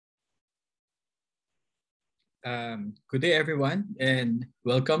Good day, everyone, and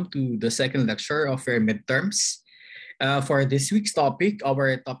welcome to the second lecture of our midterms. For this week's topic,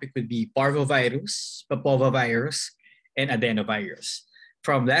 our topic would be parvovirus, Papova virus, and adenovirus.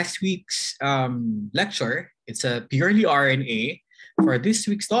 From last week's lecture, it's a purely RNA. For this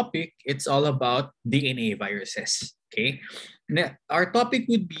week's topic, it's all about DNA viruses. Okay, our topic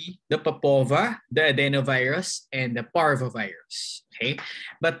would be the Papova, the adenovirus, and the parvovirus. Okay,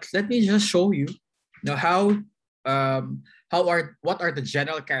 but let me just show you now what are the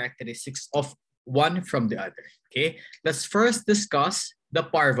general characteristics of one from the other. Okay, let's first discuss the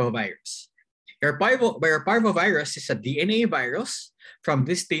parvovirus. Your parvovirus is a DNA virus. From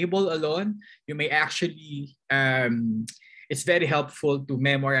this table alone, you may actually it's very helpful to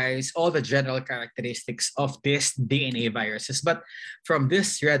memorize all the general characteristics of this DNA viruses. But from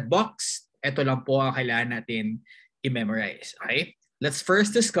this red box, ito lang po ang kailangan natin i-memorize. Okay? Let's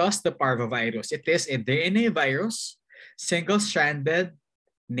first discuss the parvovirus. It is a DNA virus, single-stranded,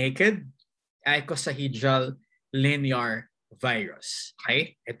 naked, icosahedral, linear virus.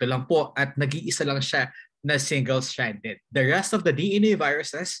 Okay? Ito lang po at nag-iisa lang siya na single-stranded. The rest of the DNA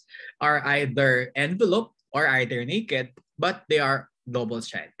viruses are either enveloped or either naked, but they are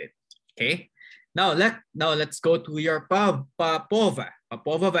double-stranded. Okay? Now let's go to your Papova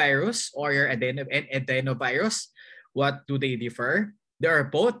virus or your adenovirus. What do they differ? They are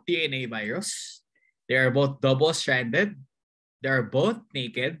both DNA virus. They are both double-stranded. They are both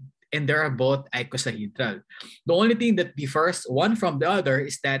naked, and they are both icosahedral. The only thing that differs one from the other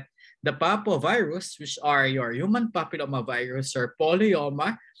is that the papovirus, which are your human papillomavirus, your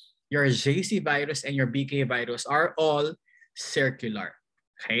polyoma, your JC virus, and your BK virus, are all circular.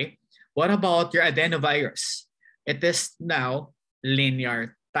 Okay. What about your adenovirus? It is now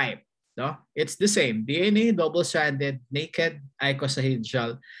linear type. No? It's the same. DNA, double-stranded, naked,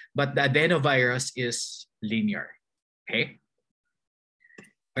 icosahedral, but the adenovirus is linear. Okay.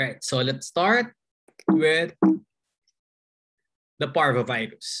 All right. So let's start with the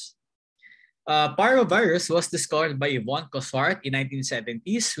parvovirus. Parvovirus was discovered by Yvonne Cossart in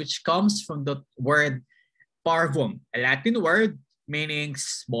 1970s, which comes from the word parvum, a Latin word meaning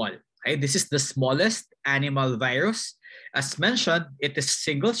small. Okay, this is the smallest animal virus. As mentioned, it is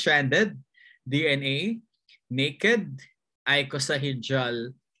single-stranded DNA, naked,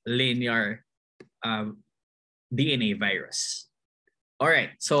 icosahedral, linear DNA virus. All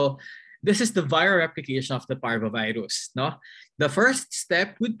right, so this is the viral replication of the parvovirus. No, the first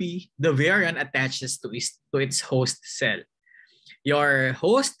step would be the virion attaches to its host cell. Your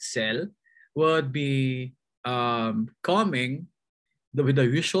host cell would be coming with the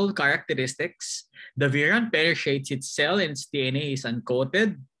usual characteristics. The virion penetrates its cell and its DNA is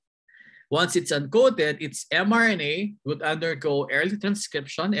uncoated. Once it's uncoated, its mRNA would undergo early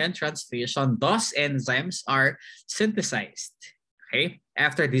transcription and translation. Thus, enzymes are synthesized. Okay.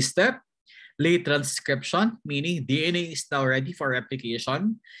 After this step, late transcription, meaning DNA is now ready for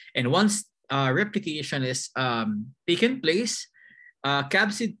replication. And once replication is taken place,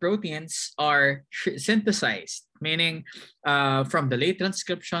 capsid proteins are synthesized, meaning from the late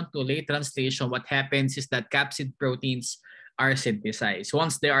transcription to late translation, what happens is that capsid proteins are synthesized.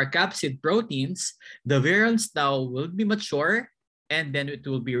 Once there are capsid proteins, the virions now will be mature and then it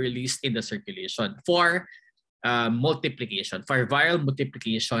will be released in the circulation for multiplication, for viral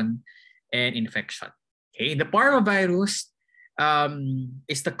multiplication and infection. Okay, the parvovirus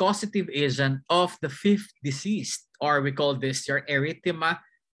is the causative agent of the fifth disease, or we call this your erythema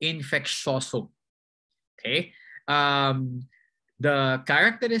infectiosum. Okay, the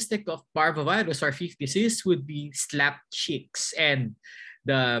characteristic of parvovirus or fifth disease would be slapped cheeks, and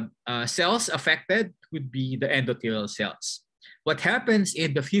the cells affected would be the endothelial cells. What happens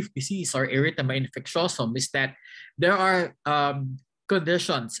in the fifth disease or erythema infectiosum is that there are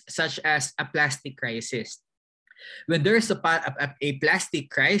conditions such as a plastic crisis. When there's a plastic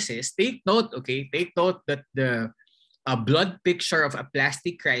crisis, take note that the blood picture of a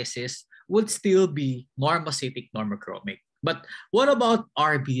plastic crisis would still be normocytic normochromic. But what about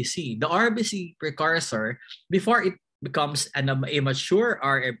RBC? The RBC precursor, before it becomes a mature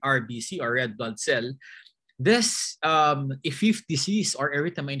RBC or red blood cell, this fifth disease or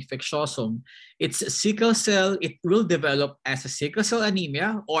erythema infectiosum, it's sickle cell. It will develop as a sickle cell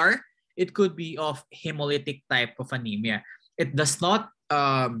anemia, or it could be of hemolytic type of anemia. It does not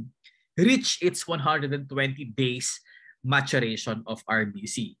reach its 120 days maturation of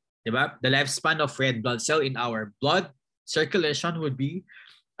RBC. Diba? The lifespan of red blood cell in our blood circulation would be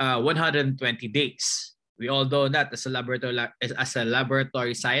 120 days. We all know that as a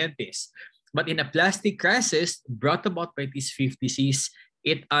laboratory scientist. But in a plastic crisis brought about by this fifth disease,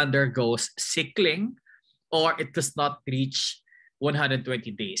 it undergoes sickling or it does not reach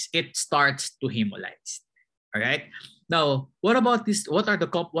 120 days, it starts to hemolyze. All right. Now, what about this? What are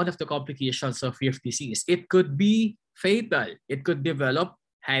one of the complications of VF disease? It could be fatal. It could develop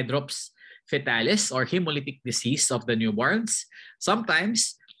hydrops fetalis or hemolytic disease of the newborns.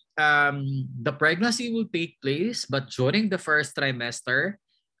 Sometimes the pregnancy will take place, but during the first trimester,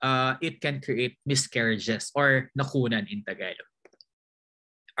 it can create miscarriages or nakunan in Tagalog.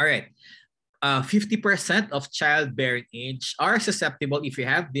 All right. 50% of childbearing age are susceptible if you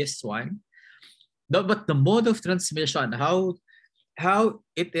have this one. But the mode of transmission, how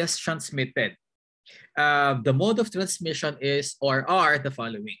it is transmitted, the mode of transmission is or are the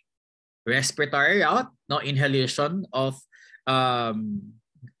following: respiratory route, no inhalation of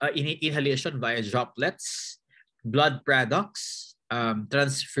inhalation via droplets, blood products,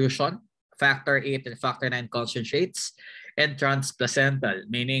 transfusion, factor 8 and factor 9 concentrates, and transplacental,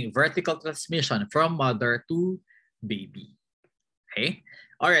 meaning vertical transmission from mother to baby. Okay.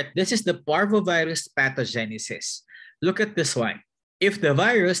 All right, this is the parvovirus pathogenesis. Look at this one. If the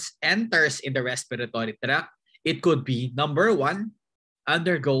virus enters in the respiratory tract, it could be, number one,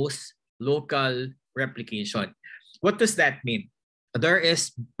 undergoes local replication. What does that mean? There is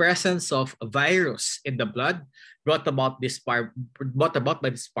presence of virus in the blood brought about by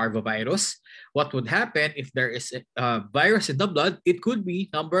this parvovirus. What would happen if there is a virus in the blood? It could be,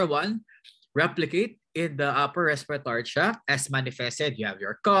 number one, replicate in the upper respiratory tract as manifested. You have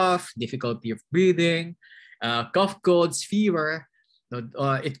your cough, difficulty of breathing, cough colds, fever.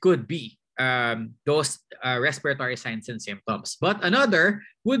 It could be those respiratory signs and symptoms. But another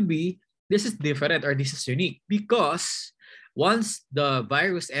would be, this is different or this is unique because once the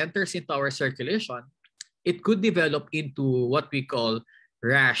virus enters into our circulation, it could develop into what we call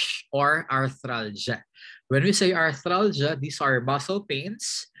rash or arthralgia. When we say arthralgia, these are muscle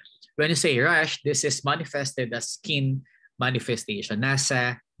pains. When you say rash, this is manifested as skin manifestation,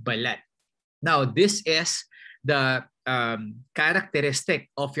 nasa balat. Now, this is the characteristic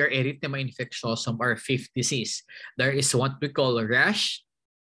of your erythema infectiosum or VF disease. There is what we call rash,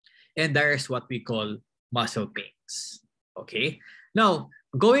 and there is what we call muscle pains. Okay. Now,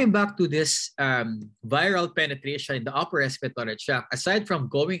 going back to this viral penetration in the upper respiratory tract, aside from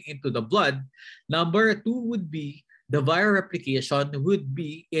going into the blood, number two would be the viral replication would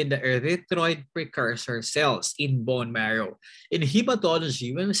be in the erythroid precursor cells in bone marrow. In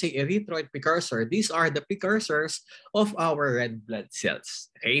hematology, when we say erythroid precursor, these are the precursors of our red blood cells.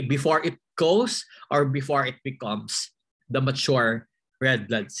 Okay, before it goes or before it becomes the mature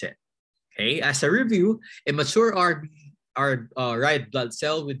red blood cell. Okay, as a review, a mature red blood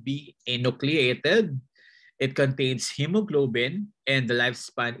cell would be enucleated. It contains hemoglobin and the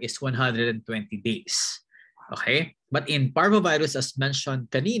lifespan is 120 days. Okay, but in parvovirus, as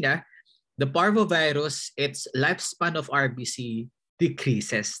mentioned kanina, the parvovirus, its lifespan of RBC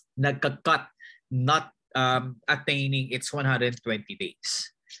decreases, nagka-cut, not attaining its 120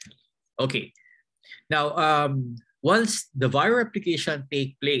 days. Okay, now once the viral replication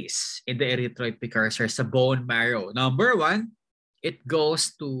take place in the erythroid precursor sa bone marrow, number one, it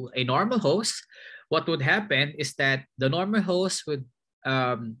goes to a normal host. What would happen is that the normal host would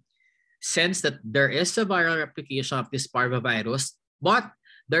sense that there is a viral replication of this parvovirus, but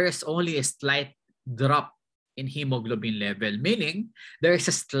there is only a slight drop in hemoglobin level, meaning there is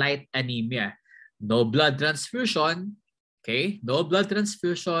a slight anemia. No blood transfusion, okay? No blood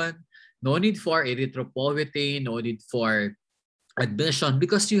transfusion, no need for erythropoietin, no need for admission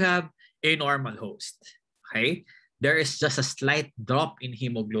because you have a normal host, okay? There is just a slight drop in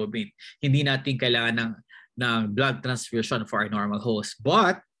hemoglobin. Hindi natin kailangan ng blood transfusion for a normal host,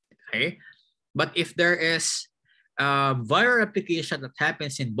 but okay. But if there is viral replication that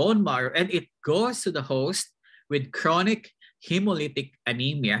happens in bone marrow and it goes to the host with chronic hemolytic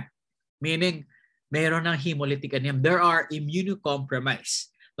anemia, meaning mayroon ng hemolytic anemia, there are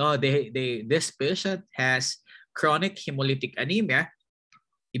immunocompromised. No, this patient has chronic hemolytic anemia.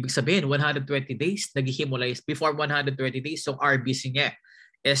 Ibig sabihin, 120 days, nag-hemolyze. Before 120 days, so RBC niya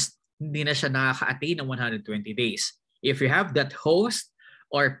is hindi na siya nakaka-attain ng 120 days. If you have that host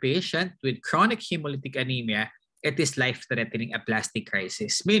or patient with chronic hemolytic anemia, it is life-threatening aplastic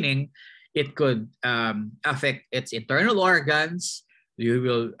crisis, meaning it could affect its internal organs. You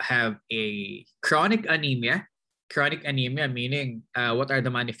will have a chronic anemia. Chronic anemia meaning what are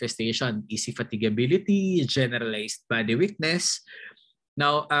the manifestations? Easy fatigability, generalized body weakness.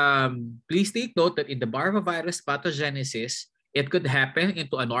 Now, please take note that in the parvovirus pathogenesis, it could happen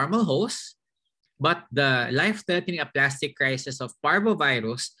into a normal host, but the life-threatening aplastic crisis of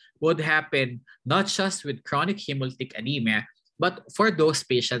parvovirus would happen not just with chronic hemolytic anemia, but for those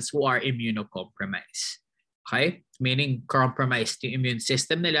patients who are immunocompromised. Okay? Meaning compromised yung immune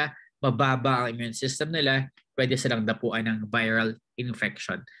system nila, mababa ang immune system nila, pwede silang dapuan ng viral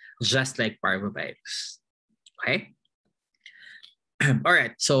infection, just like parvovirus. Okay? All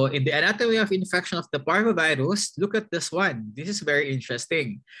right. So in the anatomy of infection of the parvovirus, look at this one. This is very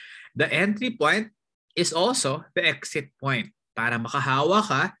interesting. The entry point is also the exit point. Para makahawa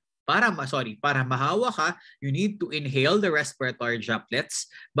ka, para mahawa ka, you need to inhale the respiratory droplets.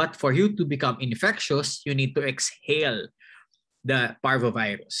 But for you to become infectious, you need to exhale the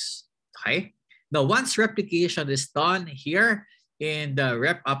parvovirus. Okay? Now, once replication is done here in the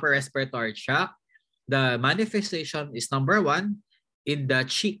upper respiratory tract, the manifestation is number 1, in the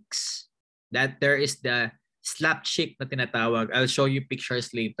cheeks, that there is the slap cheek na tinatawag. I'll show you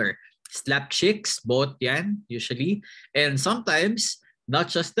pictures later. Slap cheeks, both yan, usually. And sometimes, not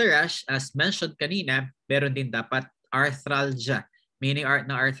just the rash, as mentioned kanina, meron din dapat arthralgia. Meaning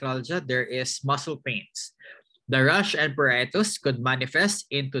na arthralgia, there is muscle pains. The rash and pruritus could manifest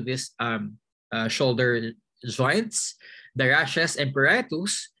into this shoulder joints. The rashes and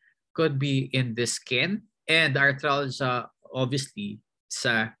pruritus could be in the skin, and the arthralgia obviously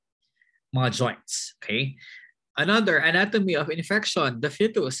sa mga joints. Okay? Another anatomy of infection, the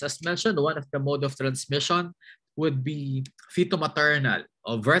fetus, as mentioned, one of the mode of transmission would be fetomaternal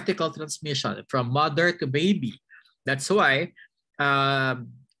or vertical transmission from mother to baby. That's why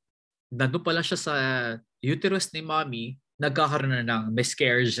nandun pala siya sa uterus ni mommy, nagkakaroon na ng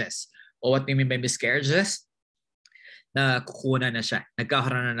miscarriages. O what do you mean by miscarriages? Na kukuna na siya.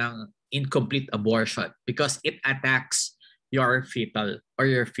 Nagkakaroon na ng incomplete abortion because it attacks your fetal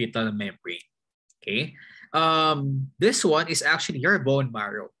membrane. Okay? This one is actually your bone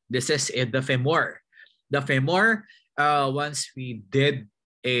marrow. This is the femur. The femur, once we did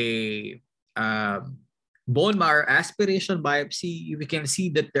a bone marrow aspiration biopsy, we can see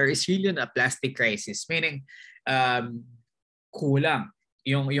that there is really a plastic crisis, meaning kulang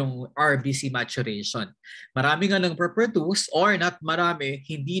yung RBC maturation. Marami nga lang produce or not marami,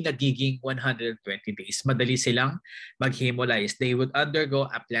 hindi nagiging 120 days. Madali silang mag-hemolyze. They would undergo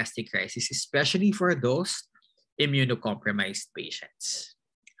a plastic crisis, especially for those immunocompromised patients.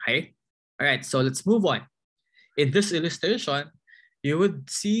 Okay? All right, so let's move on. In this illustration, you would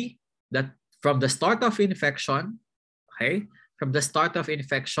see that from the start of infection, okay, from the start of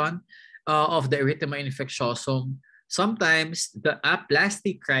infection of the erythema infectiosum, sometimes the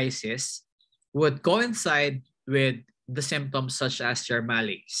aplastic crisis would coincide with the symptoms such as your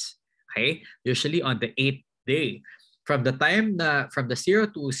malaise. Okay, usually on the 8th day. From the 0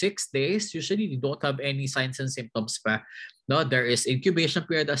 to 6 days, usually you don't have any signs and symptoms pa. No, there is incubation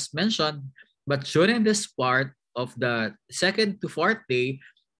period as mentioned, but during this part of the 2nd to 4th day,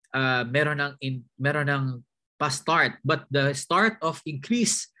 meron ng pa-start, but the start of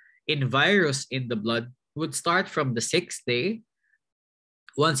increase in virus in the blood would start from the 6th day.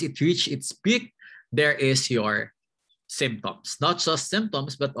 Once it reached its peak, there is your symptoms. Not just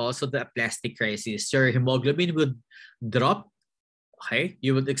symptoms, but also the aplastic crisis. Your hemoglobin would drop. Okay,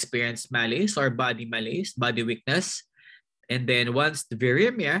 you would experience malaise or body malaise, body weakness. And then once the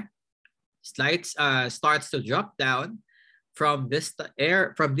viremia starts to drop down from this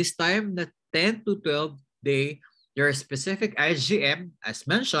time, the 10 to 12 day, your specific IgM, as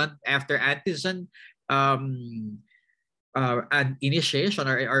mentioned, after antigen an initiation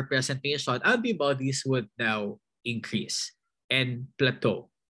or presentation, antibodies would now increase and plateau.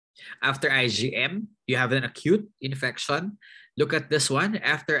 After IgM, you have an acute infection. Look at this one.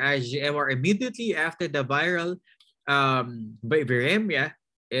 After IgM or immediately after the viral viremia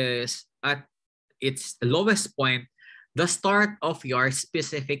is at its lowest point, the start of your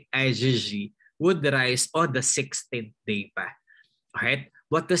specific IgG would rise on the 16th day pa. Alright?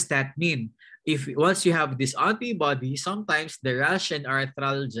 What does that mean? If once you have this antibody, sometimes the rash and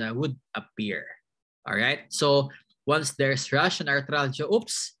arthralgia would appear. Alright? So once there's rash and arthralgia,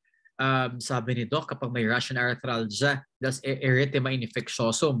 sabi ni Doc, kapag may rash and arthralgia, that's erythema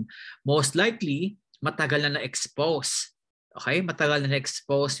infectiosum, most likely, matagal na na-expose. Okay? Matagal na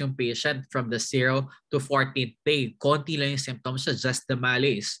na-expose yung patient from the 0 to 14th day. Konti lang yung symptoms, just the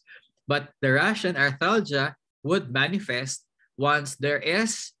malaise. But the rash and arthralgia would manifest once there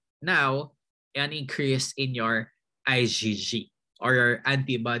is now an increase in your IgG or your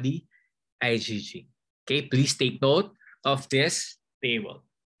antibody IgG. Okay, please take note of this table.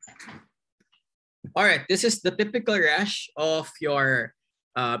 All right, this is the typical rash of your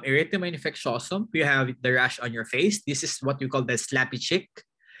erythema infectiosum. You have the rash on your face. This is what we call the slappy cheek.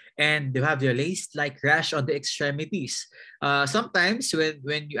 And you have your lace-like rash on the extremities. Sometimes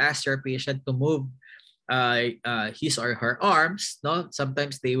when you ask your patient to move his or her arms, no,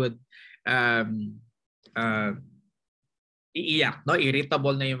 sometimes they would iiyak, no?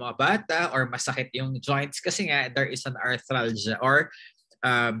 Irritable na yung mga bata or masakit yung joints kasi nga there is an arthralgia or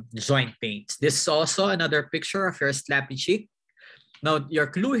joint pains. This is also another picture of your slappy cheek. Now, your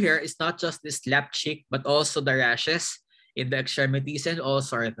clue here is not just the slap cheek, but also the rashes in the extremities and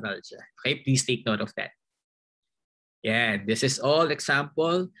also arthralgia. Okay, please take note of that. Yeah, this is all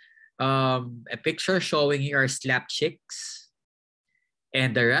example. A picture showing your slap cheeks.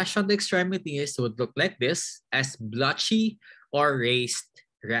 And the rash on the extremities would look like this as blotchy or raised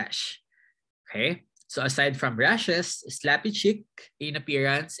rash. Okay, so aside from rashes, slappy cheek in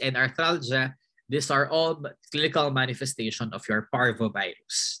appearance, and arthralgia, these are all clinical manifestation of your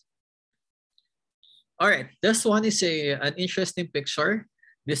parvovirus. All right, this one is an interesting picture.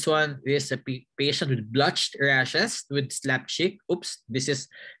 This one is a patient with blotched rashes with slap cheek. Oops, this is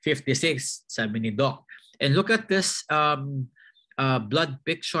 56, sabi ni Doc. And look at this blood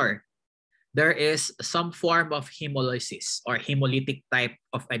picture. There is some form of hemolysis or hemolytic type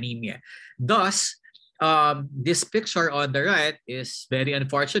of anemia. Thus, this picture on the right is very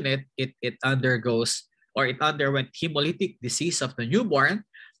unfortunate. It undergoes or it underwent hemolytic disease of the newborn.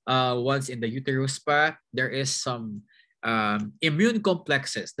 Once in the uterus pa, there is some immune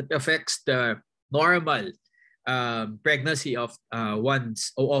complexes that affects the normal pregnancy of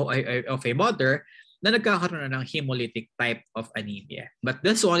of a mother na nagkakaroon na ng hemolytic type of anemia. But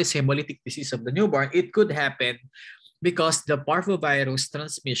this one is hemolytic disease of the newborn. It could happen because the parvovirus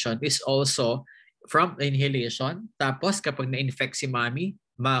transmission is also from inhalation. Tapos kapag na-infect si mommy,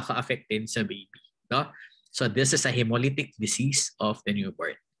 makaka-affect din sa baby. No? So this is a hemolytic disease of the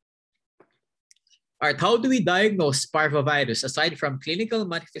newborn. All right, how do we diagnose parvovirus? Aside from clinical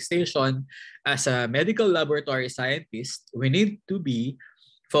manifestation, as a medical laboratory scientist, we need to be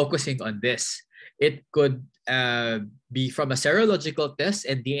focusing on this. It could be from a serological test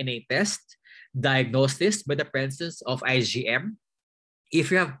and DNA test, diagnosis by the presence of IgM. If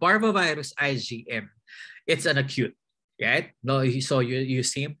you have parvovirus IgM, it's an acute, right? No, so you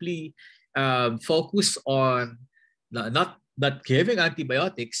simply focus on not giving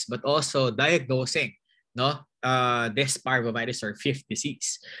antibiotics, but also diagnosing this parvovirus or fifth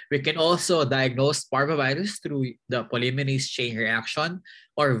disease. We can also diagnose parvovirus through the polymerase chain reaction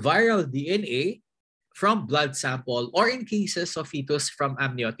or viral DNA from blood sample or in cases of fetus from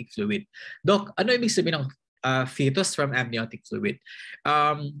amniotic fluid. Doc, ano ibig sabihin ng fetus from amniotic fluid?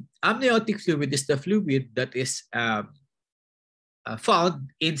 Amniotic fluid is the fluid that is found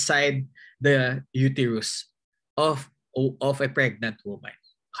inside the uterus of a pregnant woman.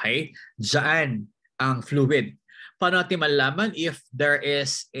 Okay? Diyan ang fluid. Paano natin malaman if there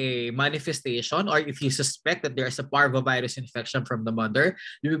is a manifestation or if you suspect that there is a parvovirus infection from the mother?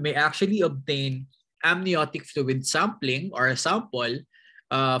 You may actually obtain amniotic fluid sampling or a sample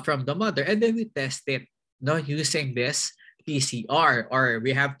from the mother, and then we test it using this PCR, or we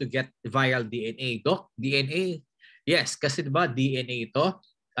have to get viral DNA. Doc, DNA? Yes, kasi diba DNA ito,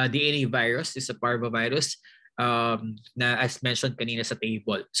 DNA virus is a parvovirus na as mentioned kanina sa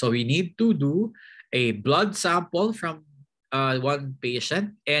table. So we need to do a blood sample from one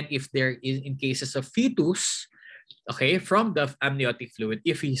patient, and if there is in cases of fetus, okay, from the amniotic fluid,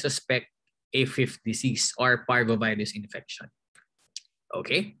 if we suspect a fifth disease or parvovirus infection.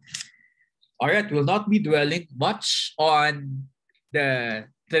 Okay. All right, we'll not be dwelling much on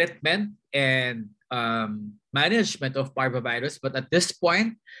the treatment and management of parvovirus, but at this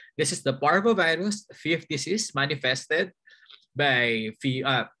point, this is the parvovirus fifth disease manifested by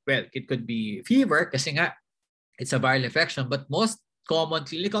it could be fever kasi nga it's a viral infection, but most common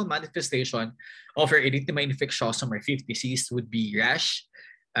clinical manifestation of erythema infectiosum or fifth disease would be rash,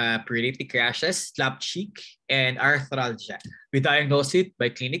 pruritic rashes, slap cheek, and arthralgia. We diagnose it by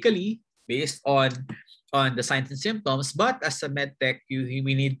clinically based on the signs and symptoms, but as a medtech,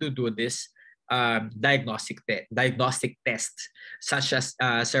 we need to do this diagnostic test, such as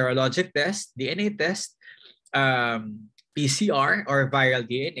serologic test, DNA test, PCR or viral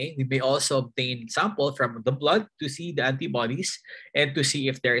DNA. We may also obtain sample from the blood to see the antibodies and to see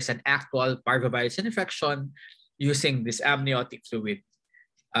if there is an actual parvovirus infection using this amniotic fluid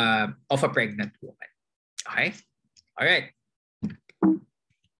of a pregnant woman. Okay? All right.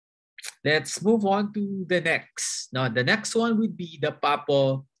 Let's move on to the next. Now, the next one would be the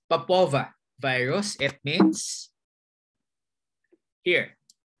Papova virus. It means here,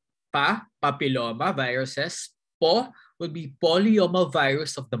 papilloma viruses. Po would be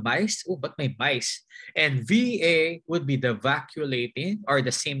polyomavirus of the mice. Oh, but may mice. And VA would be the vacuolating or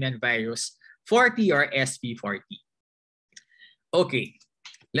the simian virus 40 or SV40. Okay.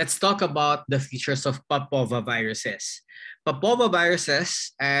 Let's talk about the features of Papova viruses. Papova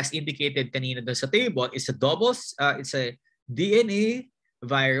viruses, as indicated kanina doon sa table, is a it's a DNA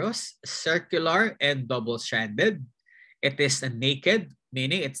virus, circular and double-stranded. It is naked,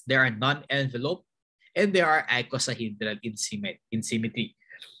 meaning they are non-enveloped, and they are icosahedral in symmetry.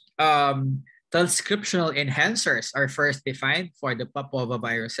 Transcriptional enhancers are first defined for the Papova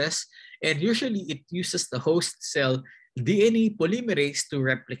viruses, and usually it uses the host cell DNA polymerase to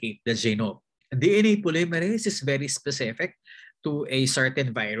replicate the genome. DNA polymerase is very specific to a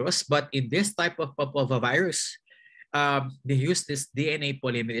certain virus, but in this type of Papova virus, they use this DNA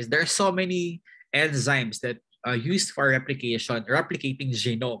polymerase. There are so many enzymes that are used for replicating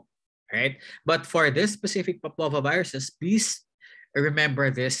genome, right? But for this specific Papova viruses, please remember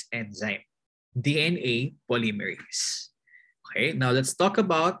this enzyme, DNA polymerase. Okay, now let's talk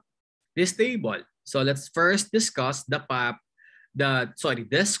about this table. So let's first discuss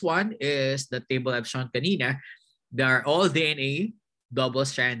this one is the table I've shown kanina. They are all DNA,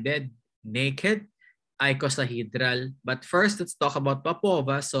 double-stranded, naked, icosahedral. But first, let's talk about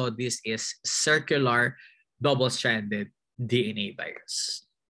Papova. So this is circular, double-stranded DNA virus.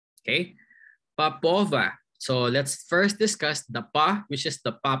 Okay, Papova. So let's first discuss the PA, which is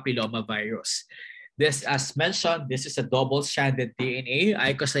the papilloma virus. This, as mentioned, this is a double-stranded DNA,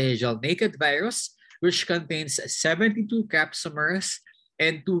 icosahedral naked virus, which contains 72 capsomers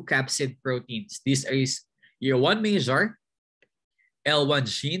and 2 capsid proteins. This is your 1 major, L1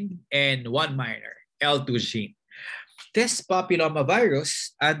 gene, and 1 minor, L2 gene. This papilloma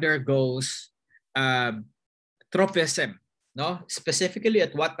virus undergoes tropism, no? Specifically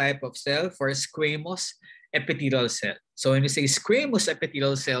at what type of cell? For squamous epithelial cell. So when we say squamous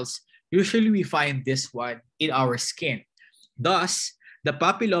epithelial cells, usually we find this one in our skin. Thus, the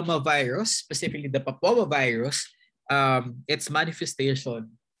papilloma virus, specifically the Papova virus, its manifestation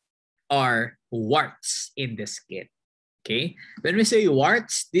are warts in the skin. Okay? When we say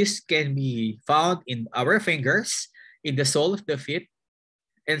warts, this can be found in our fingers, in the sole of the feet,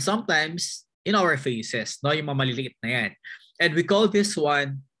 and sometimes in our faces. No, yung maliliit na yan. And we call this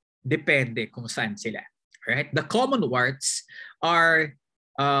one, depende kung saan sila. Right? The common warts are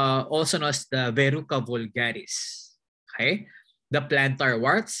also known as the verruca vulgaris. Okay? The plantar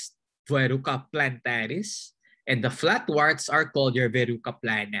warts, verruca plantaris, and the flat warts are called your verruca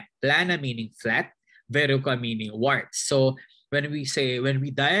plana. Plana meaning flat, verruca meaning warts. So when we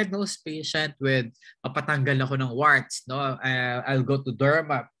diagnose patient with papatanggal ako ng warts, no, I'll go to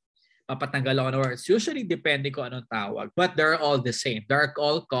derma, papatanggal ako ng warts. Usually depende kung anong tawag, but they're all the same. They're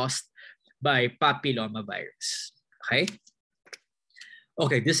all caused by papilloma virus. Okay?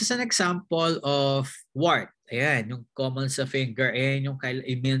 Okay, this is an example of wart. Ayan, yung common sa finger. Ayan yung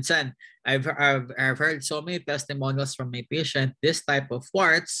minsan, I've heard so many testimonials from my patient. This type of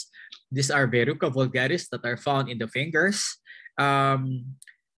warts, these are verruca vulgaris that are found in the fingers.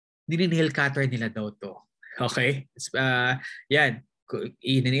 Nini-nail cutter nila daw to. Okay? Yan.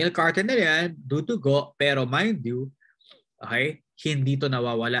 I-nail cutter nila yan, dudugo, pero mind you, okay, hindi to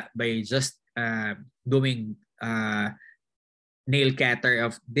nawawala by just doing nail cutter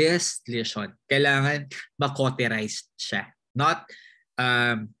of this lesion. Kailangan ma-cauterized siya. Not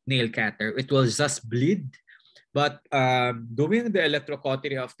nail cutter. It will just bleed. But doing the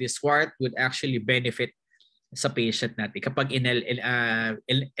electrocautery of this wart would actually benefit sa patient natin kapag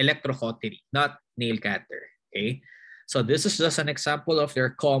electrocautery, not nail cutter. Okay? So this is just an example of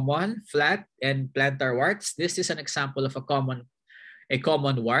their common flat and plantar warts. This is an example of a common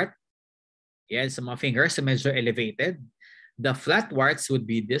wart. Yan, sa mga fingers, so medyo elevated. The flat warts would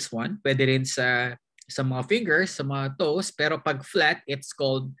be this one. Pwede rin sa mga fingers, sa mga toes, pero pag flat, it's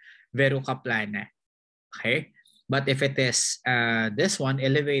called verruca plana. Okay? But if it is this one,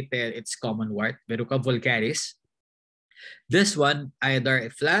 elevated, it's common wart, verruca vulgaris. This one, either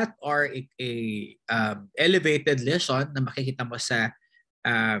flat or a elevated lesion na makikita mo sa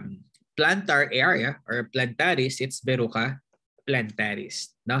plantar area or plantaris, it's verruca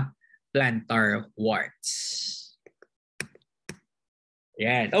plantaris, no? Plantar warts.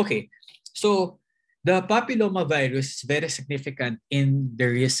 Yeah, okay. So the papilloma virus is very significant in the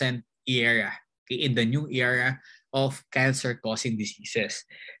recent era, okay, in the new era of cancer-causing diseases.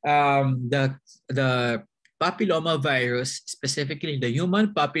 The papilloma virus, specifically the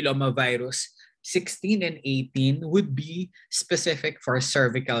human papilloma virus 16 and 18 would be specific for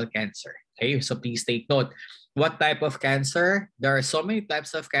cervical cancer. Okay, so please take note. What type of cancer? There are so many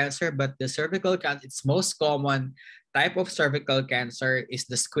types of cancer, but the cervical cancer, its most common type of cervical cancer is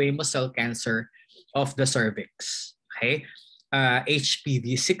the squamous cell cancer of the cervix. Okay,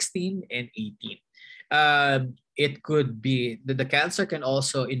 HPV 16 and 18. It could be the cancer can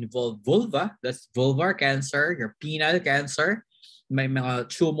also involve vulva, that's vulvar cancer, your penile cancer, may mga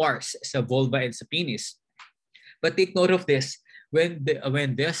tumors sa vulva and sa penis. But take note of this, when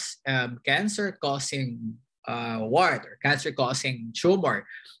this cancer-causing wart or cancer-causing tumor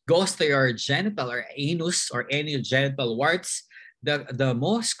goes to your genital or anus or any genital warts, the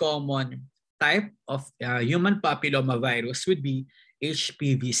most common type of human papillomavirus would be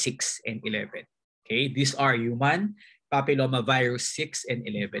HPV 6 and 11. Okay, these are human papillomavirus 6 and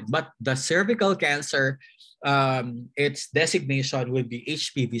 11. But the cervical cancer, its designation would be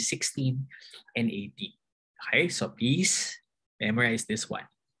HPV 16 and 18. Okay, so please memorize this one.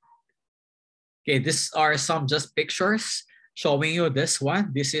 Okay, these are some just pictures showing you this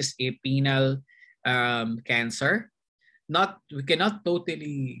one. This is a penile cancer. We cannot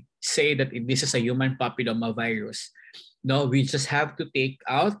totally say that this is a human papillomavirus. No, we just have to take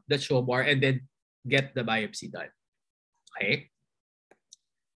out the tumor and then get the biopsy done. Okay.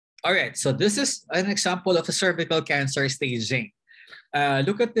 All right, so this is an example of a cervical cancer staging.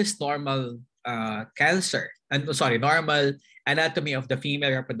 Look at this normal cancer, normal anatomy of the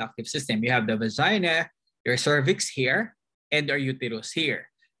female reproductive system. You have the vagina, your cervix here, and your uterus here.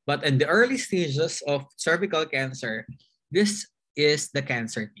 But in the early stages of cervical cancer, this is the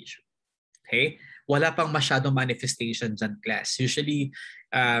cancer tissue. Okay? Wala pang masyadong manifestation dyan, class. Usually,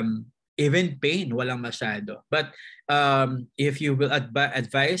 even pain, walang masyado. But if you will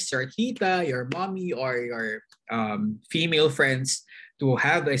advise your tita, your mommy, or your female friends to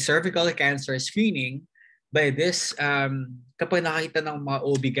have a cervical cancer screening, by this, kapag nakita ng mga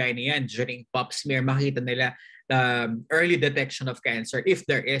OB-GYN during pap smear, makita nila early detection of cancer if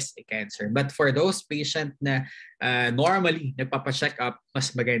there is a cancer. But for those patient na normally nagpapacheck up,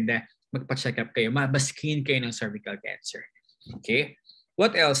 mas maganda magpa-check up kayo, ma-screen kayo ng cervical cancer. Okay?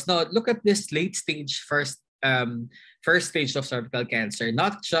 What else? Now, look at this late stage first stage of cervical cancer.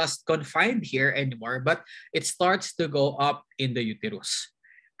 Not just confined here anymore, but it starts to go up in the uterus.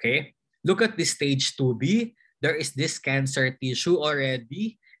 Okay? Look at this stage 2B. There is this cancer tissue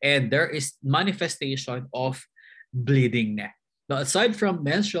already, and there is manifestation of bleeding na. Now, aside from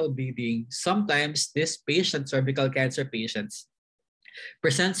menstrual bleeding, sometimes this patient, cervical cancer patients,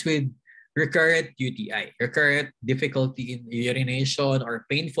 presents with recurrent UTI, recurrent difficulty in urination or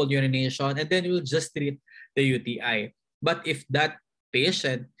painful urination, and then we'll just treat the UTI. But if that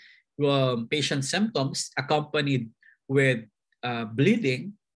patient symptoms accompanied with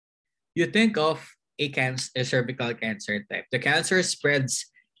bleeding, you think of a cervical cancer type. The cancer spreads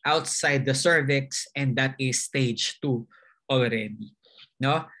outside the cervix, and that is stage 2 already.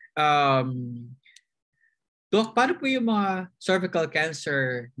 No? Doc, paano po yung mga cervical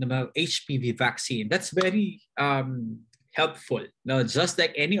cancer na mga HPV vaccine? That's very helpful. No, just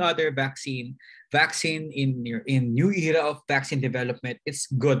like any other vaccine in new era of vaccine development, it's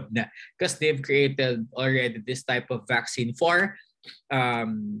good na because they've created already this type of vaccine for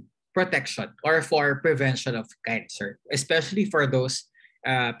protection or for prevention of cancer, especially for those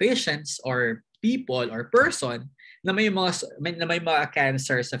patients or people or person na may mga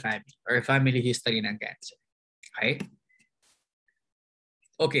cancer sa family or family history ng cancer. Okay.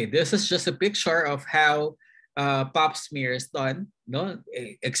 Okay, this is just a picture of how pap smear is done. No,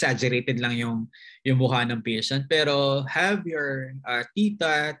 exaggerated lang yung mukha ng patient, pero have your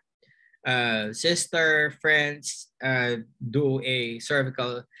tita, sister, friends do a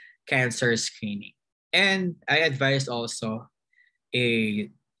cervical cancer screening. And I advise also a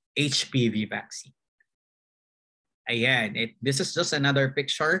HPV vaccine. Ayan, this is just another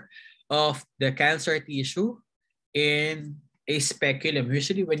picture of the cancer tissue in a speculum.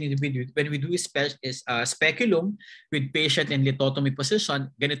 Usually when we do speculum with patient in lithotomy position,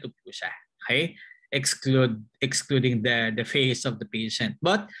 ganito po siya. Okay? Excluding the face of the patient.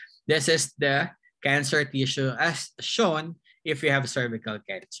 But this is the cancer tissue as shown if you have cervical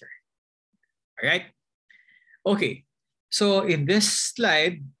cancer. All right? Okay. So in this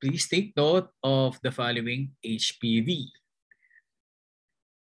slide, please take note of the following HPV.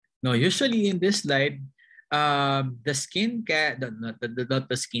 Now, usually in this slide, the skin not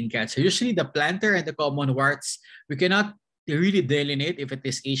the skin cancer. Usually the plantar and the common warts, we cannot really delineate if it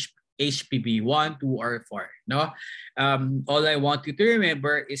is HPV 1, 2, or 4. No, all I want you to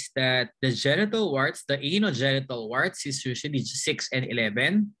remember is that the genital warts, the anogenital warts, is usually 6 and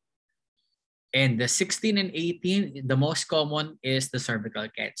 11, and the 16 and 18, the most common is the cervical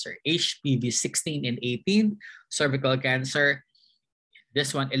cancer. HPV 16 and 18, cervical cancer.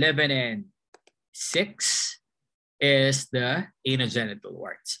 This one 11 and 6, is the anogenital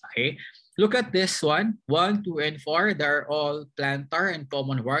warts. Okay? Look at this one. 1, 2, and 4, they're all plantar and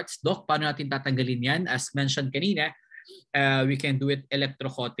common warts. Doc, paano natin tatanggalin yan? As mentioned kanina, we can do it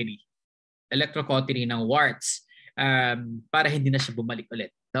electrocautery. Electrocautery ng warts para hindi na siya bumalik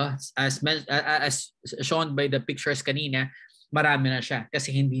ulit. No? As shown by the pictures kanina, marami na siya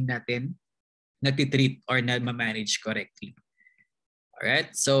kasi hindi natin nagtitreat or na-manage correctly.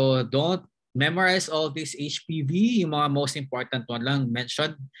 Alright? So don't memorize all these HPV. Yung mga most important one lang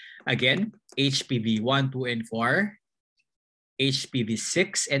mentioned. Again, HPV 1, 2, and 4. HPV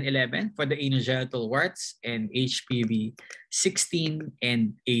 6 and 11 for the anogenital warts, and HPV 16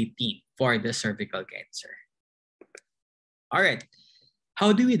 and 18 for the cervical cancer. All right. How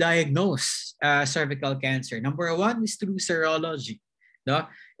do we diagnose cervical cancer? Number 1 is through serology. No?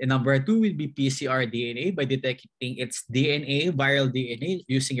 And number 2 will be PCR DNA by detecting its DNA, viral DNA,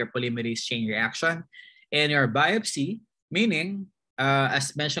 using your polymerase chain reaction. And your biopsy, meaning,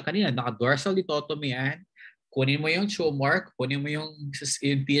 as mentioned kanina, naka-dorsal litotomy yan. Kunin mo yung tumor, kunin mo yung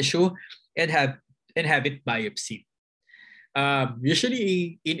tissue, and have it biopsy.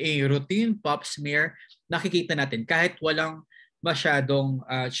 Usually, in a routine pap smear, nakikita natin kahit walang masyadong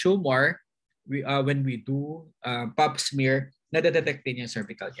tumor, when we do pap smear, nadedetect din yung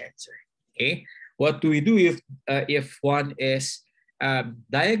cervical cancer. Okay? What do we do if one is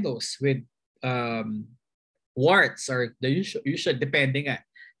diagnosed with warts, or the usual depending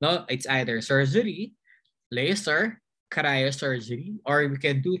no, it's either surgery, laser, cryosurgery, or we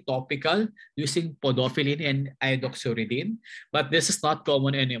can do topical using podophyllin and iodoxuridine. But this is not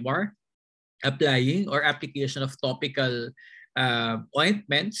common anymore. Applying or application of topical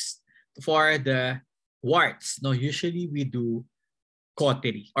ointments for the warts. No, usually we do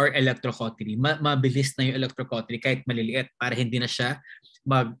cautery or electrocautery. Mabilis na yung electrocautery kahit maliliit para hindi na siya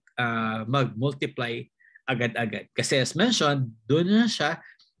mag-multiply agad-agad. Kasi as mentioned, doon na siya.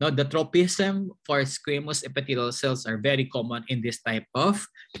 No, the tropism for squamous epithelial cells are very common in this type of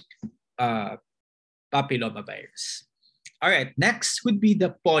papillomavirus. All right, next would be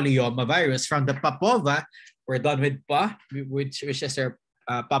the polyomavirus from the Papova. We're done with PA, which is your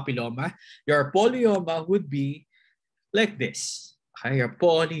papilloma. Your polyoma would be like this. Okay, your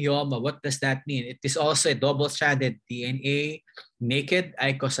polyoma, what does that mean? It is also a double-stranded DNA naked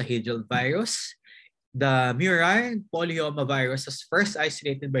icosahedral virus. The murine polyomavirus was first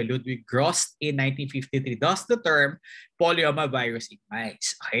isolated by Ludwig Gross in 1953. Thus, the term polyomavirus in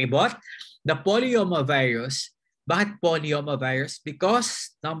mice. Okay, but the polyomavirus, bakit polyomavirus?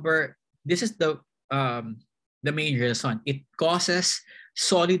 Because this is the main reason. It causes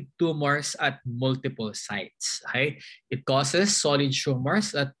solid tumors at multiple sites. Okay, it causes solid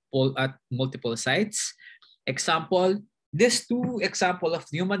tumors at multiple sites. Example. These two examples of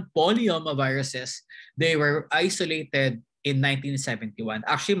human polyomaviruses, they were isolated in 1971.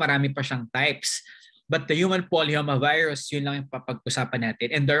 Actually, marami pa siyang types. But the human polyomavirus, yun lang yung papag-usapan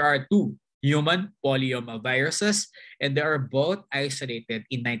natin. And there are 2 human polyomaviruses, and they are both isolated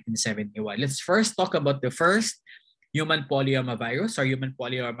in 1971. Let's first talk about the first human polyomavirus or human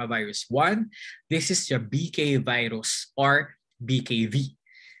polyomavirus 1. This is your BK virus or BKV.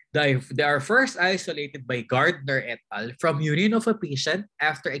 They are first isolated by Gardner et al. From urine of a patient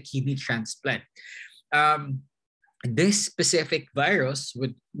after a kidney transplant. This specific virus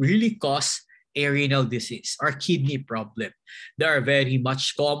would really cause a renal disease or kidney problem. They are very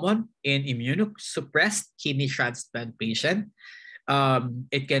much common in immunosuppressed kidney transplant patient.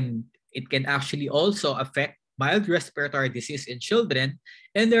 It can actually also affect mild respiratory disease in children,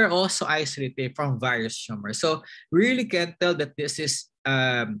 and they're also isolated from virus tumor. So we really can tell that this is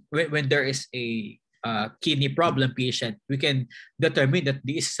when there is a kidney problem patient, we can determine that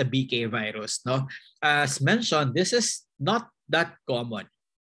this is a BK virus. No, as mentioned, this is not that common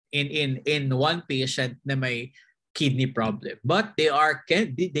in one patient na may kidney problem, but they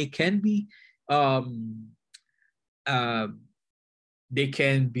can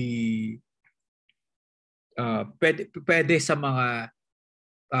be pwede sa mga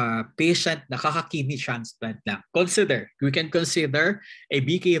patient na kaka-kidney transplant lang. We can consider a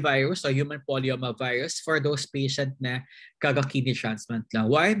BK virus or human polyomavirus for those patients na kaka-kidney transplant lang.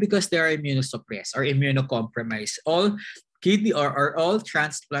 Why? Because they are immunosuppressed or immunocompromised. All kidney or all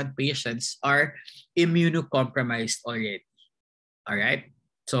transplant patients are immunocompromised already. Alright?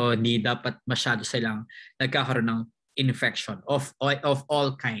 So, hindi dapat masyado silang nagkakaroon ng infection of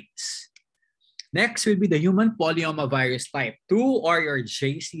all kinds. Next will be the human polyomavirus type 2 or your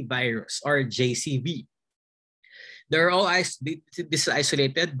JC virus or JCV. They're all this is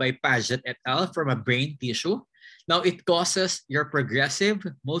isolated by Paget et al. From a brain tissue. Now, it causes your progressive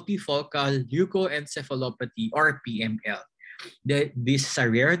multifocal leukoencephalopathy or PML. This is a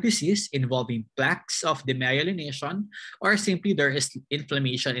rare disease involving plaques of demyelination or simply there is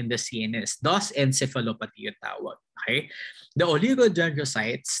inflammation in the CNS. Thus, encephalopathy yung tawag. Okay? The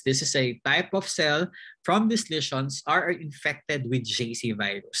oligodendrocytes, this is a type of cell from these lesions are infected with JC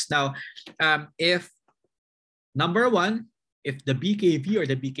virus. Now, if number one, if the BKV or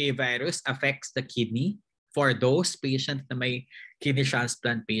the BK virus affects the kidney, for those patients na may kidney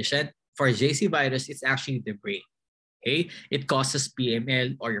transplant patient, for JC virus, it's actually the brain. Okay? It causes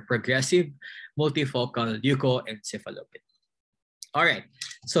PML or your progressive multifocal leukoencephalopathy. All right.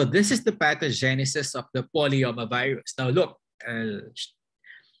 So this is the pathogenesis of the polyoma virus. Now look,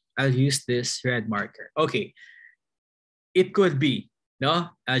 I'll use this red marker. Okay. It could be a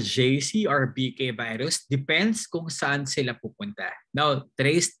JC or BK virus. Depends kung saan sila pupunta. Now,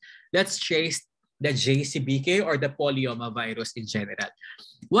 let's trace the JC-BK or the polyoma virus in general.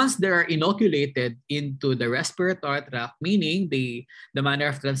 Once they are inoculated into the respiratory tract, meaning the manner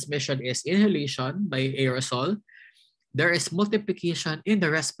of transmission is inhalation by aerosol, there is multiplication in the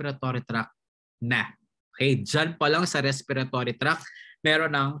respiratory tract na. Okay, dyan pa lang sa respiratory tract,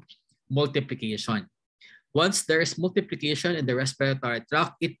 meron ng multiplication. Once there is multiplication in the respiratory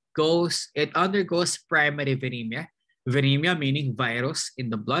tract, it undergoes primary viremia. Viremia meaning virus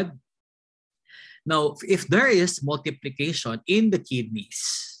in the blood. Now, if there is multiplication in the kidneys,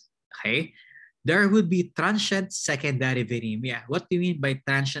 okay, there would be transient secondary viremia. What do you mean by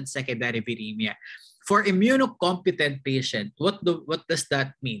transient secondary viremia? For immunocompetent patient, what does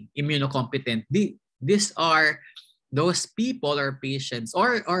that mean? Immunocompetent. These are those people or patients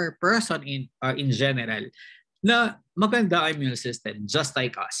or person in general na maganda ang immune system, just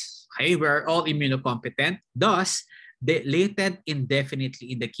like us. Okay, we're all immunocompetent. Thus, latent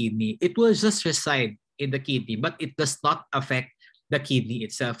indefinitely in the kidney. It will just reside in the kidney, but it does not affect the kidney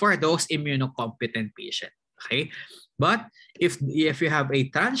itself for those immunocompetent patients. Okay, but if you have a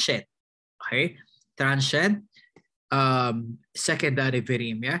transient, secondary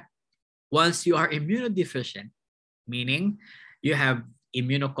viremia, once you are immunodeficient, meaning you have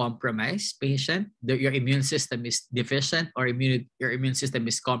immunocompromised patient, your immune system is deficient or your immune system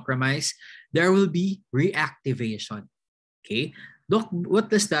is compromised, there will be reactivation. Okay? Doc, what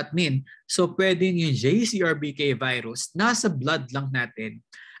does that mean? So pwedeng yung JC or BK virus nasa blood lang natin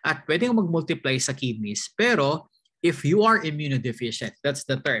at pwedeng mag-multiply sa kidneys. Pero if you are immunodeficient, that's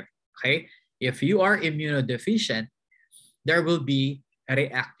the term. Okay? If you are immunodeficient, there will be a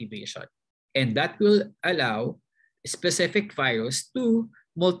reactivation. And that will allow specific virus to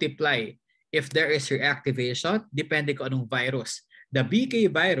multiply. If there is reactivation, depending on anong virus. The BK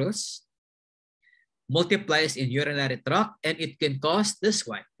virus multiplies in urinary tract and it can cause this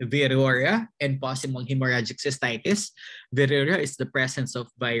one, viruria and possible hemorrhagic cystitis. Viruria is the presence of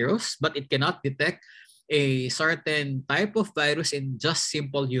virus, but it cannot detect a certain type of virus in just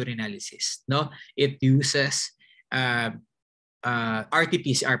simple urinalysis. No, it uses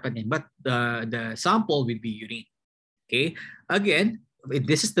RT-PCR pa din, but the sample will be urine. Okay, again,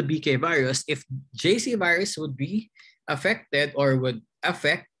 this is the BK virus. If JC virus would be affected or would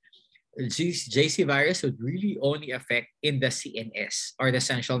affect, JC virus would really only affect in the CNS or the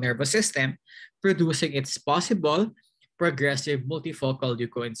central nervous system, producing its possible progressive multifocal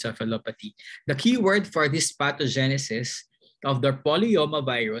leukoencephalopathy. The key word for this pathogenesis of the polyoma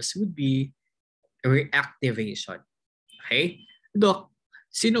virus would be reactivation. Okay? Doc,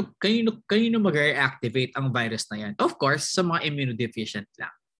 kanino mag-reactivate ang virus na yan? Of course, sa mga immunodeficient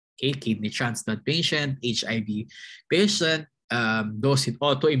lang. Okay? Kidney transplant patient, HIV patient, those with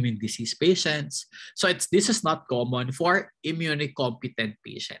autoimmune disease patients. So this is not common for immunocompetent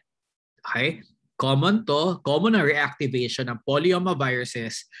patient. Okay? Common ang reactivation ng polyoma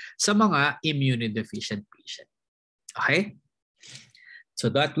viruses sa mga immunodeficient patient. Okay? So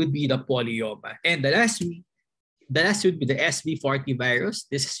that would be the polyoma. And the last would be the SV40 virus.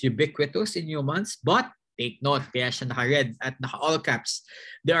 This is ubiquitous in humans, but take note, kaya siya naka-red at naka-all caps.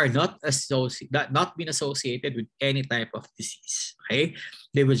 They are not been associated with any type of disease. Okay?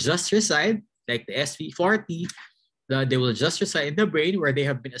 They will just reside, like the SV40, they will just reside in the brain where they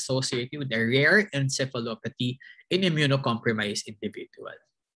have been associated with a rare encephalopathy in immunocompromised individual.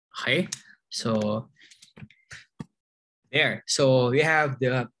 Okay? So, there. So, we have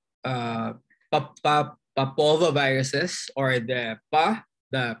the Papova viruses or the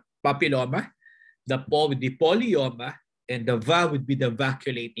papilloma, the Po would be polyoma, and the Va would be the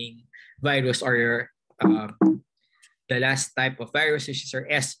vacuolating virus or the last type of virus, which is our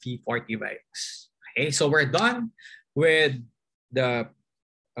SV40 virus. Okay, so we're done with the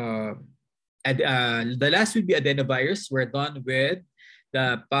The last would be adenovirus. We're done with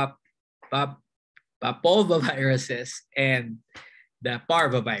the Papova viruses and the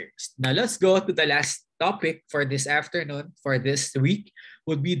parvovirus. Now let's go to the last topic for this afternoon, for this week,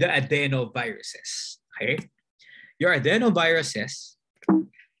 would be the adenoviruses. Okay, your adenoviruses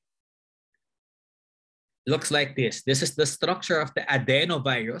looks like this. This is the structure of the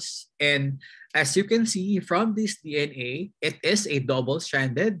adenovirus, and as you can see from this DNA, it is a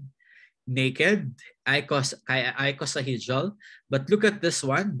double-stranded, naked, icosahedral. But look at this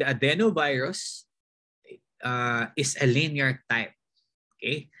one, the adenovirus is a linear type.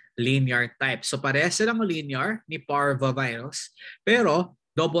 Okay? Linear type. So parehas silang linear ni parvovirus, pero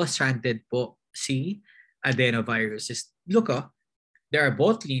double-stranded po si adenoviruses. Look, they are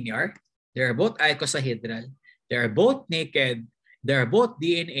both linear, they are both icosahedral, they are both naked, they are both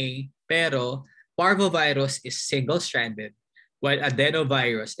DNA, pero parvovirus is single-stranded, while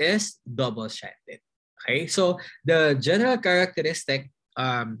adenovirus is double-stranded. Okay? So the general characteristic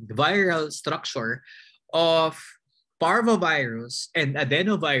viral structure of parvovirus and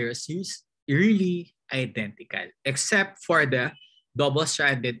adenovirus is really identical, except for the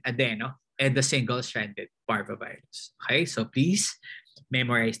double-stranded adeno and the single-stranded parvovirus. Okay, so please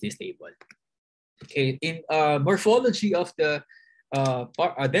memorize this table. Okay, in morphology of the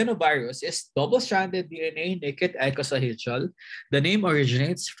adenovirus is double-stranded DNA, naked, icosahedral. The name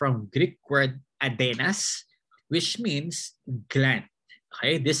originates from Greek word adenas, which means gland.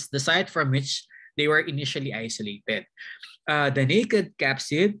 Okay, this is the site from which they were initially isolated. The naked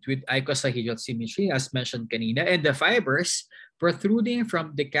capsid with icosahedral symmetry, as mentioned kanina, and the fibers protruding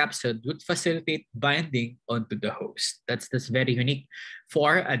from the capsid would facilitate binding onto the host. That's very unique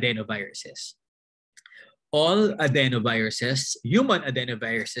for adenoviruses. All adenoviruses, human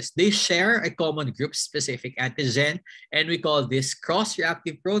adenoviruses, they share a common group-specific antigen, and we call this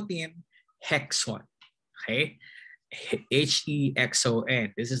cross-reactive protein hexon. Okay?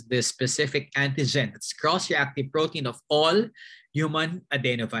 HEXON. This is the specific antigen. It's cross-reactive protein of all human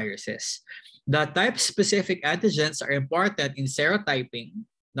adenoviruses. The type-specific antigens are important in serotyping.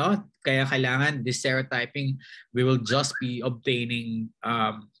 No? Kaya kailangan this serotyping, we will just be obtaining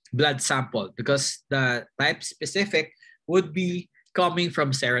blood sample because the type-specific would be coming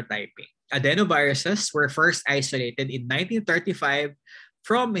from serotyping. Adenoviruses were first isolated in 1935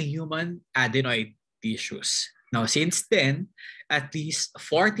 from human adenoid tissues. Now, since then, at least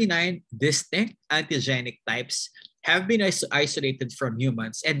 49 distinct antigenic types have been isolated from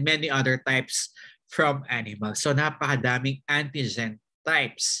humans and many other types from animals. So, napakadaming antigen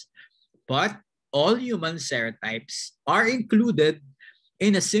types. But all human serotypes are included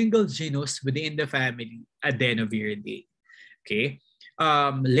in a single genus within the family Adenoviridae. Okay?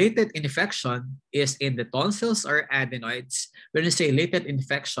 Latent infection is in the tonsils or adenoids. When you say latent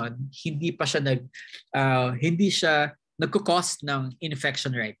infection, hindi siya nagko-cause ng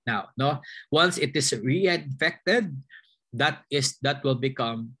infection right now, no? Once it is reinfected, that will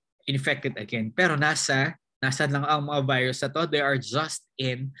become infected again. Pero nasa lang ang mga virus na to, they are just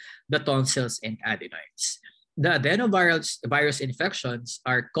in the tonsils and adenoids. The adenovirus infections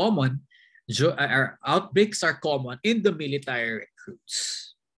are common. Our outbreaks are common in the military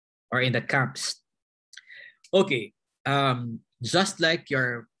recruits or in the camps. Okay, just like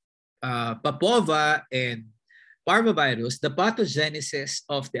your Papova and parvovirus, the pathogenesis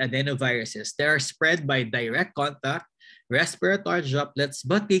of the adenoviruses, they are spread by direct contact, respiratory droplets,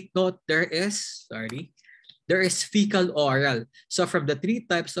 but take note, there is fecal oral. So from the 3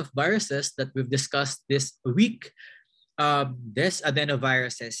 types of viruses that we've discussed this week, this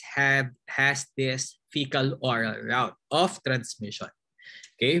adenoviruses has this fecal oral route of transmission.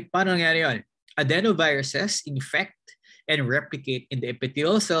 Okay, paano nangyari yun? Adenoviruses infect and replicate in the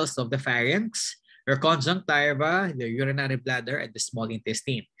epithelial cells of the pharynx, the conjunctiva, the urinary bladder, and the small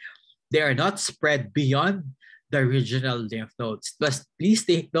intestine. They are not spread beyond the regional lymph nodes. Plus, please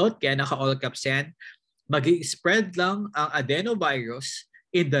take note, kaya naka-all caps yan, mag-i-spread lang ang adenovirus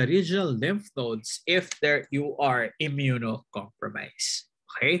in the regional lymph nodes if you are immunocompromised.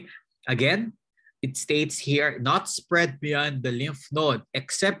 Okay? Again, it states here, not spread beyond the lymph node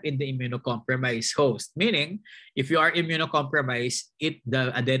except in the immunocompromised host. Meaning, if you are immunocompromised,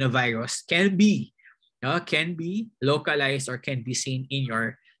 the adenovirus can be localized or can be seen in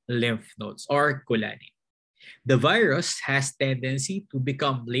your lymph nodes or colony. The virus has tendency to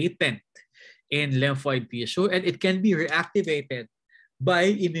become latent in lymphoid tissue and it can be reactivated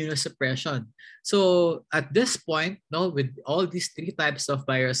by immunosuppression. So at this point, with all these 3 types of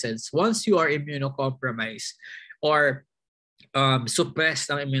viruses, once you are immunocompromised or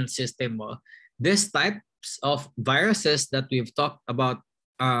suppressed ang immune system mo, these types of viruses that we've talked about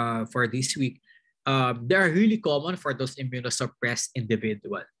for this week, they are really common for those immunosuppressed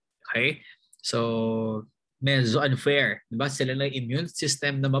individual. Okay? So, medyo unfair. Diba? Sila na immune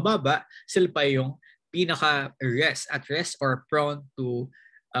system na mababa, sila pa yung at risk or prone to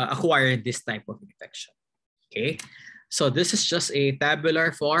acquire this type of infection. Okay? So this is just a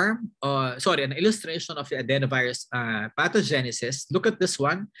tabular form, an illustration of the adenovirus pathogenesis. Look at this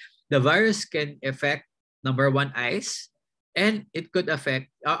one. The virus can affect, number one, eyes, and it could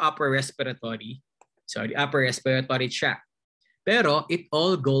affect upper respiratory tract. Pero it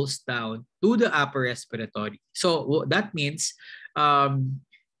all goes down to the upper respiratory. So that means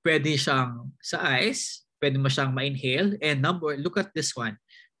pwede siyang sa eyes, pwede mo siyang ma-inhale, and look at this one.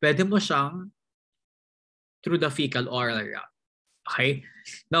 Pwede mo siyang through the fecal oral route. Okay?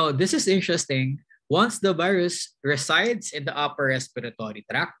 Now, this is interesting. Once the virus resides in the upper respiratory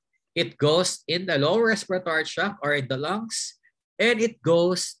tract, it goes in the lower respiratory tract or in the lungs, and it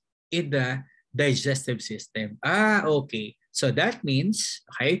goes in the digestive system. Okay. So that means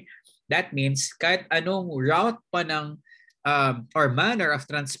kahit anong route pa ng or manner of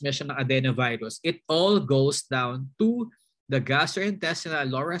transmission ng adenovirus, it all goes down to the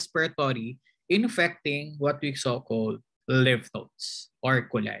gastrointestinal lower respiratory, infecting what we so-called lymph nodes or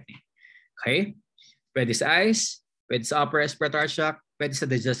colani. Okay? Pwede sa eyes, pwede sa upper respiratory tract, pwede sa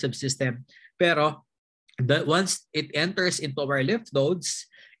digestive system. Pero once it enters into our lymph nodes,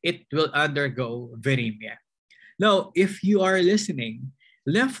 it will undergo viremia. Now, if you are listening,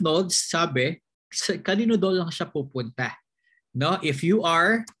 lymph nodes, sabi, kanino daw lang siya pupunta? No? If you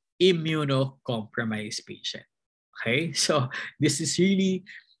are immunocompromised patient. Okay? So this is really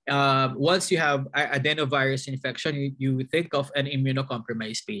once you have adenovirus infection, you think of an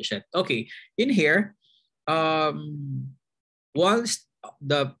immunocompromised patient. Okay, in here, once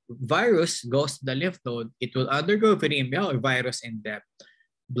the virus goes to the lymph node, it will undergo viremia or virus in the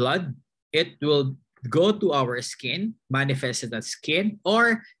blood. It will go to our skin, manifested as skin,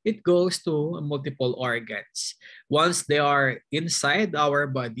 or it goes to multiple organs. Once they are inside our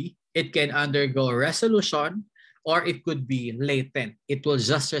body, it can undergo resolution, or it could be latent. It will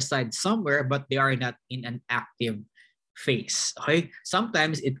just reside somewhere, but they are not in an active phase. Okay?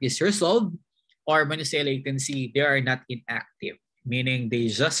 Sometimes it is resolved, or when you say latency, they are not inactive, meaning they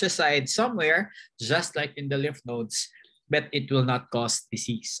just reside somewhere, just like in the lymph nodes, but it will not cause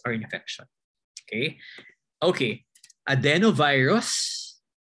disease or infection. Okay? Okay. Adenovirus,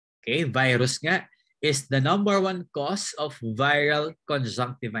 okay, virus nga, is the number one cause of viral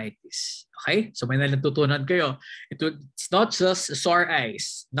conjunctivitis. Okay? So may natutunan kayo. It's not just sore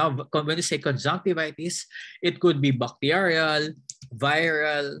eyes. Now, when you say conjunctivitis, it could be bacterial,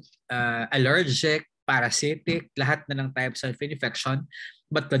 viral, allergic, parasitic, lahat na ng types of infection.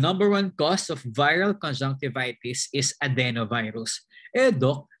 But the number one cause of viral conjunctivitis is adenovirus.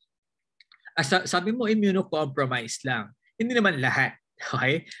 Doc, sabi mo immunocompromised lang. Hindi naman lahat.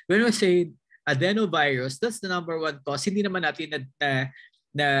 Okay? When we say adenovirus, that's the number one cause. Hindi naman natin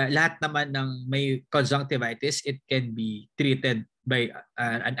na lahat naman ng may conjunctivitis, it can be treated by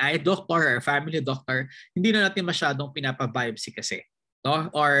an eye doctor or a family doctor. Hindi na natin masyadong pinapa-biopsy kasi,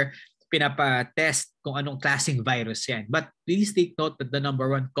 no? Or pinapa-test kung anong klaseng virus yan. But please take note that the number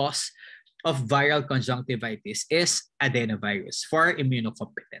one cause of viral conjunctivitis is adenovirus for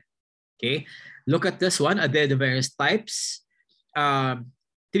immunocompetent. Okay? Look at this one, adenovirus types. 3,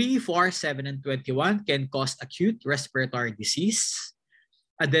 4, 7, and 21 can cause acute respiratory disease.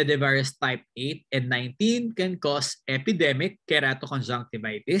 Adenovirus type 8 and 19 can cause epidemic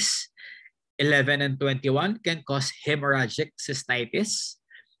keratoconjunctivitis. 11 and 21 can cause hemorrhagic cystitis.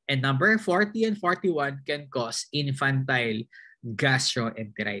 And number 40 and 41 can cause infantile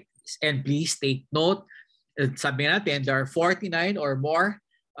gastroenteritis. And please take note, sabi natin, there are 49 or more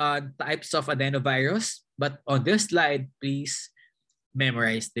types of adenovirus. But on this slide, please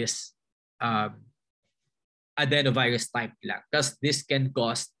memorize this adenovirus type lang, because this can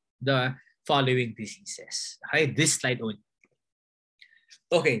cause the following diseases. Okay, this slide only.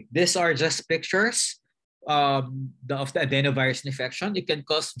 Okay, these are just pictures of the adenovirus infection. It can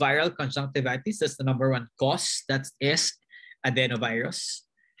cause viral conjunctivitis. That's the number one cause. That is adenovirus.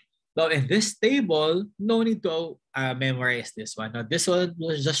 Now, in this table, no need to memorize this one. Now, this one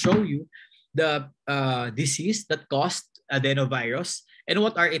will just show you the disease that caused adenovirus and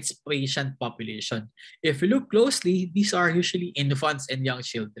what are its patient population. If you look closely, these are usually infants and young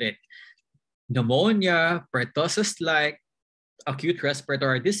children. Pneumonia, pertussis-like, acute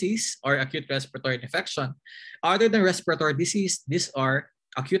respiratory disease, or acute respiratory infection. Other than respiratory disease, these are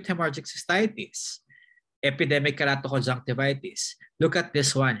acute hemorrhagic cystitis, epidemic keratoconjunctivitis. Look at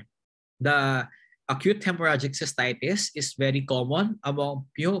this one. The acute hemorrhagic cystitis is very common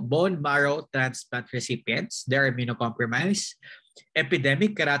among bone marrow transplant recipients. They are immunocompromised.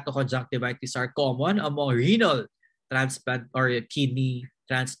 Epidemic keratoconjunctivitis are common among renal transplant or kidney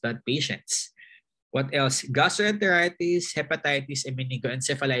transplant patients. What else? Gastroenteritis, hepatitis, and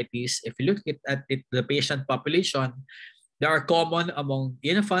meningoencephalitis. If you look at the patient population, they are common among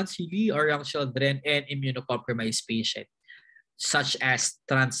infants, really, or young children, and immunocompromised patients, such as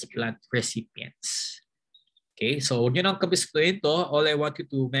transplant recipients. Okay, so huwag nyo nang kabiskuhin to. All I want you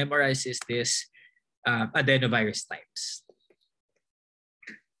to memorize is this adenovirus types.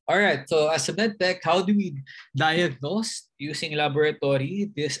 All right, so as a medtech, how do we diagnose using laboratory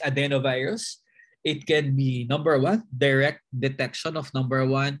this adenovirus? It can be, number one, direct detection of number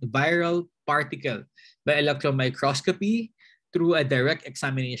one, viral particle by electron microscopy through a direct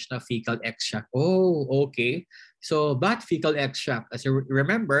examination of fecal extract. Oh, okay. So, but fecal extract, as you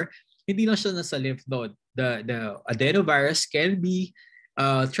remember, hindi lang siya nasa lymph node. The adenovirus can be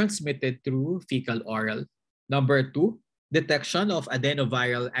transmitted through fecal oral. Number two, detection of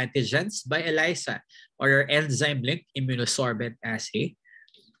adenoviral antigens by ELISA or enzyme-linked immunosorbent assay.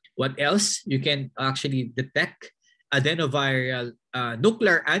 What else? You can actually detect adenoviral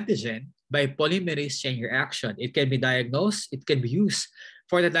nuclear antigen by polymerase chain reaction. It can be diagnosed, it can be used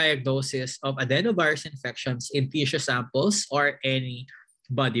for the diagnosis of adenovirus infections in tissue samples or any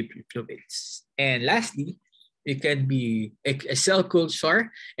body fluids. And lastly, it can be a cell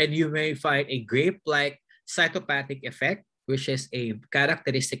culture, and you may find a grape-like cytopathic effect, which is a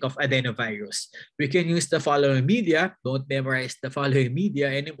characteristic of adenovirus. We can use the following media. Don't memorize the following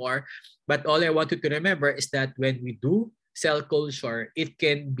media anymore. But all I want you to remember is that when we do cell culture, it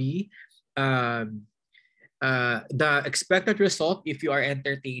can be the expected result if you are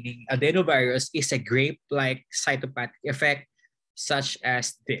entertaining adenovirus is a grape-like cytopathic effect, such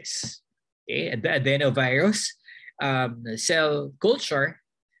as this. Okay, the adenovirus cell culture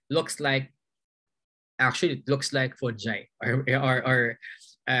looks like, actually it looks like fungi or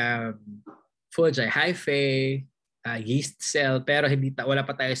fungi, hyphae, yeast cell, pero wala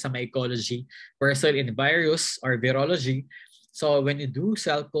pa tayo sa mycology. We're still in virus or virology. So when you do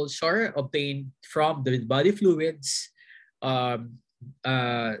cell culture obtained from the body fluids,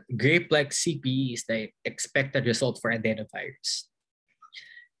 grape-like CPE is the expected result for adenovirus.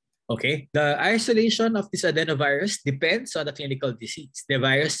 Okay, the isolation of this adenovirus depends on the clinical disease. The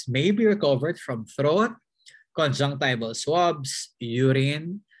virus may be recovered from throat, conjunctival swabs,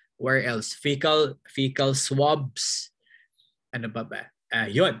 urine, where else? Fecal swabs. Ano ba ba?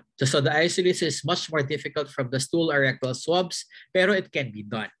 Yun. So the isolation is much more difficult from the stool or rectal swabs, pero it can be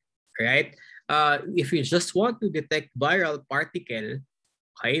done. Right? If you just want to detect viral particle,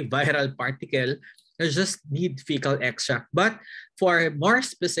 you just need fecal extract. But for more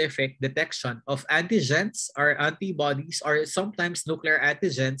specific detection of antigens or antibodies or sometimes nuclear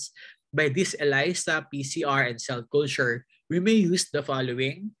antigens by this ELISA, PCR, and cell culture, we may use the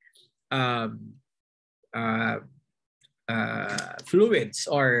following fluids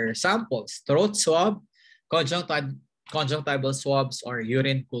or samples: throat swab, conjunctival swabs, or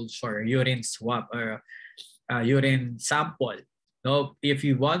urine culture, urine swab, or urine sample. No, if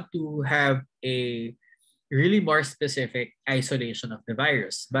you want to have a really more specific isolation of the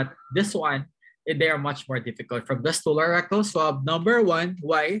virus, but this one, they are much more difficult from the stool or rectal swab. Number one,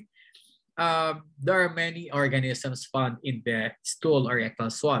 why? There are many organisms found in the stool or rectal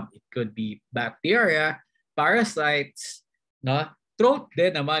swab. It could be bacteria, parasites, no? Throat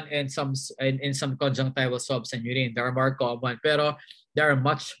din naman, and in some conjunctival swabs and urine, they are more common, pero there are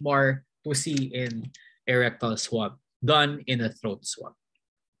much more to see in a rectal swab done in a throat swab.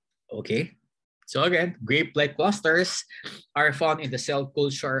 Okay, so again, grape-like clusters are found in the cell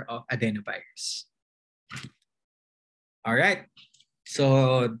culture of adenovirus. All right,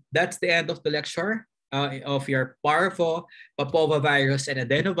 so that's the end of the lecture of your Parvo, Papova virus, and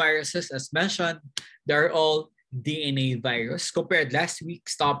adenoviruses. As mentioned, they're all DNA virus compared last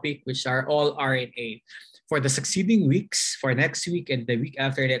week's topic, which are all RNA. For the succeeding weeks, for next week and the week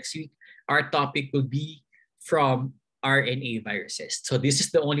after next week, our topic will be from RNA viruses. So this is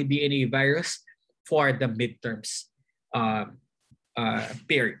the only DNA virus for the midterms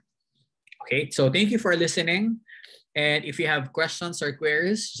period. Okay, so thank you for listening. And if you have questions or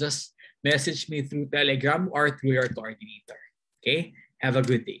queries, just message me through Telegram or through your coordinator. Okay, have a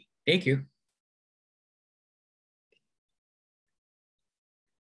good day. Thank you.